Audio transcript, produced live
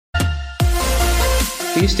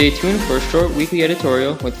Please stay tuned for a short weekly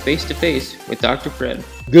editorial with Face to Face with Dr. Fred.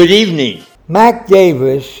 Good evening. Mac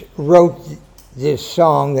Davis wrote this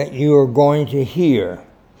song that you are going to hear.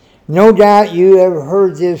 No doubt you have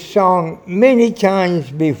heard this song many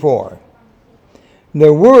times before.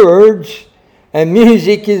 The words and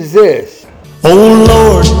music is this. Oh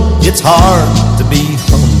Lord, it's hard to be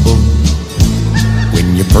humble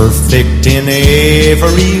when you're perfect in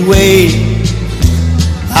every way.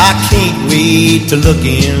 I can't wait to look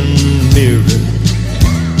in the mirror,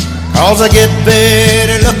 'cause I get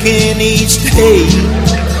better looking each day.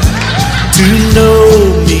 To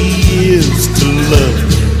know me is to love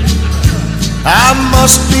me. I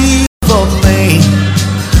must be a man.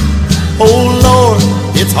 Oh Lord,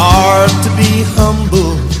 it's hard to be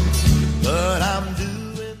humble, but I'm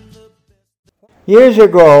doing the best. Years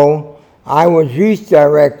ago, I was youth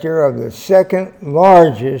director of the second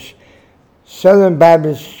largest Southern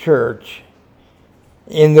Baptist church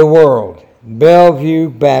in the world, Bellevue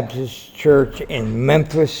Baptist Church in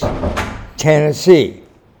Memphis, Tennessee.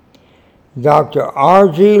 Dr.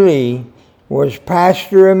 R.G. Lee was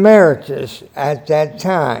pastor emeritus at that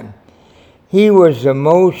time. He was the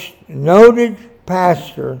most noted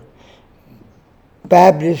pastor,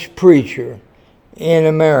 Baptist preacher in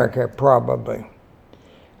America, probably.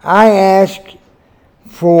 I asked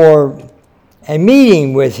for a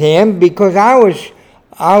meeting with him because I was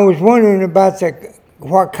wondering about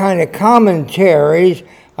what kind of commentaries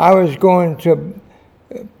I was going to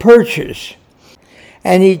purchase.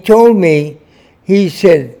 And he told me, he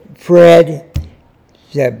said, Fred,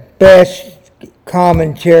 the best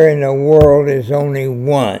commentary in the world is only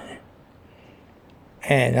one.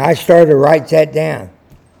 And I started to write that down.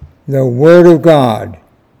 The Word of God,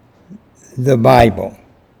 the Bible.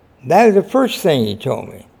 That was the first thing he told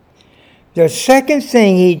me. The second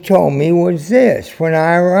thing he told me was this when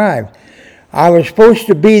I arrived. I was supposed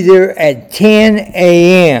to be there at 10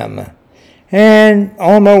 a.m. And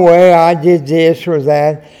on my way, I did this or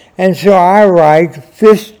that. And so I arrived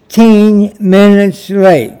 15 minutes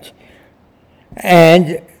late.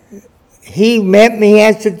 And he met me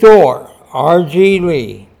at the door, R.G.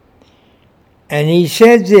 Lee. And he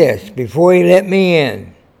said this before he let me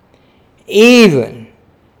in. Even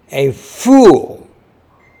a fool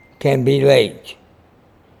can be late.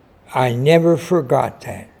 I never forgot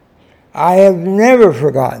that. I have never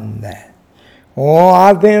forgotten that. Oh,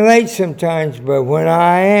 I've been late sometimes, but when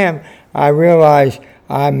I am, I realize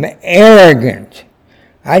I'm arrogant.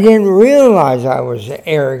 I didn't realize I was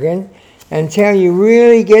arrogant until you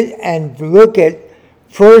really get and look at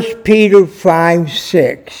 1 Peter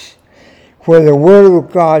 5:6, where the Word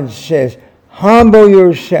of God says, humble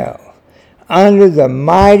yourself under the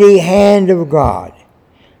mighty hand of God,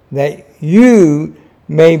 that you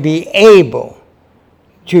may be able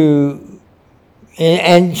to,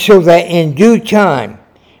 and so that in due time,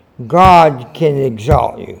 God can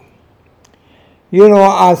exalt you. You know,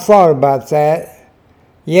 I thought about that.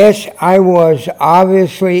 Yes, I was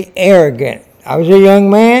obviously arrogant. I was a young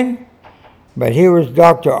man, but here was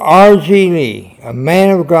Dr. R.G. Lee, a man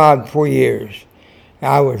of God for years.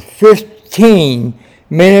 I was 15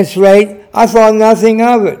 minutes late. I thought nothing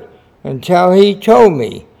of it until he told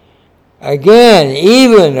me. Again,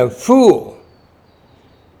 even a fool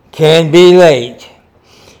can be late.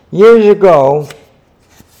 Years ago,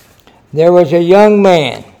 there was a young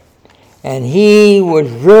man, and he was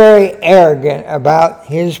very arrogant about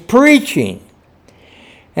his preaching.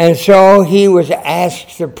 And so he was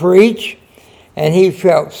asked to preach, and he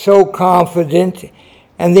felt so confident.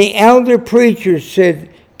 And the elder preacher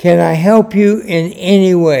said, can I help you in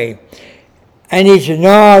any way? And he said,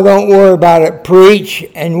 no, don't worry about it, preach,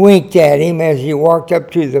 and winked at him as he walked up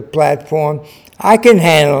to the platform. I can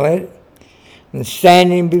handle it. And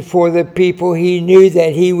standing before the people, he knew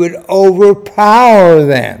that he would overpower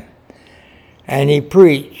them. And he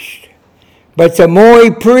preached. But the more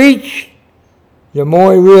he preached, the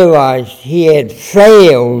more he realized he had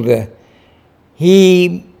failed.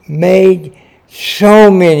 He made so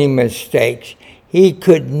many mistakes. He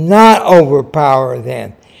could not overpower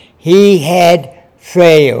them. He had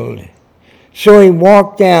failed. So he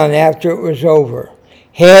walked down after it was over,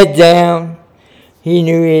 head down. He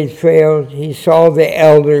knew he had failed. He saw the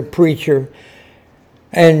elder preacher,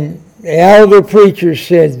 and the elder preacher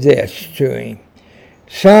said this to him,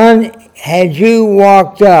 son, had you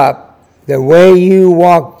walked up the way you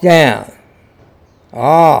walked down,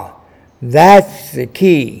 that's the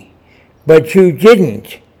key. But you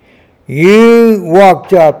didn't. You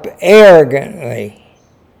walked up arrogantly.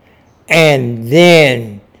 And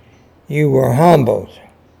then you were humbled.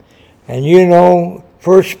 And you know,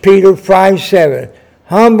 1 Peter 5:7,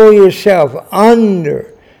 humble yourself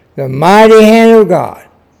under the mighty hand of God,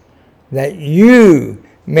 that you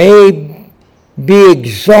may be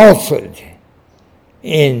exalted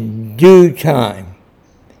in due time.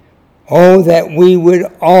 Oh, that we would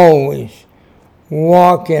always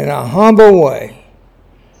walk in a humble way,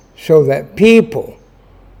 so that people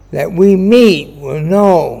that we meet will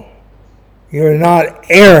know you're not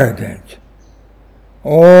arrogant.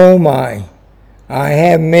 Oh my, I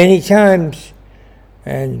have many times,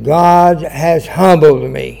 and God has humbled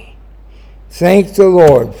me. Thank the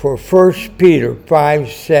Lord for 1 Peter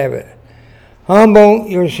 5:7. Humble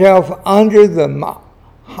yourself under the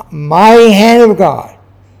mighty hand of God,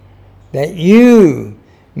 that you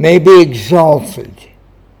may be exalted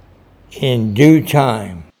in due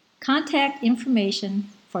time. Contact information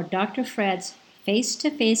for Dr. Fred's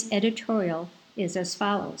face-to-face editorial is as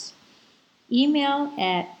follows. Email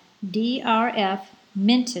at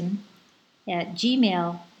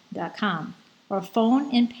drfminton@gmail.com or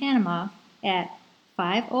phone in Panama at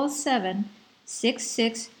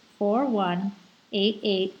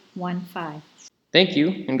 507-6641-8815. Thank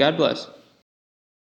you, and God bless.